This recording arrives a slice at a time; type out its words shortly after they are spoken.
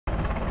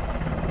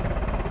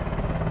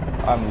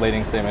I'm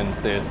leading seaman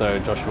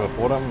CSO Joshua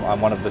Fordham. I'm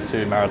one of the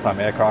 2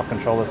 maritime aircraft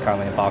controllers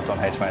currently embarked on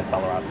HMAS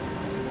Ballarat.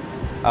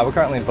 We're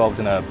currently involved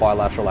in a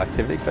bilateral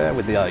activity fair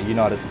with the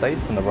United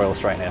States and the Royal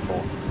Australian Air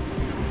Force.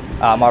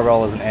 My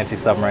role as an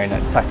anti-submarine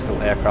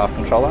tactical aircraft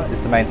controller is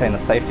to maintain the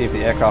safety of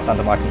the aircraft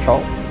under my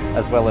control,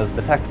 as well as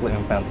the tactical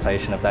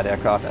implementation of that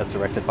aircraft as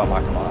directed by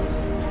my command.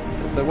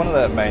 So one of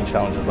the main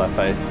challenges I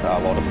face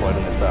while deployed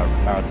in this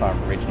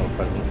maritime regional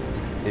presence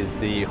is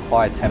the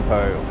high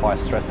tempo, high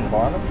stress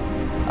environment,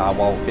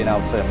 while being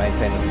able to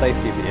maintain the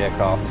safety of the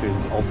aircraft,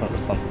 whose ultimate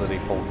responsibility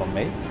falls on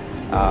me,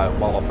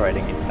 while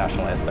operating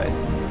international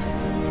airspace.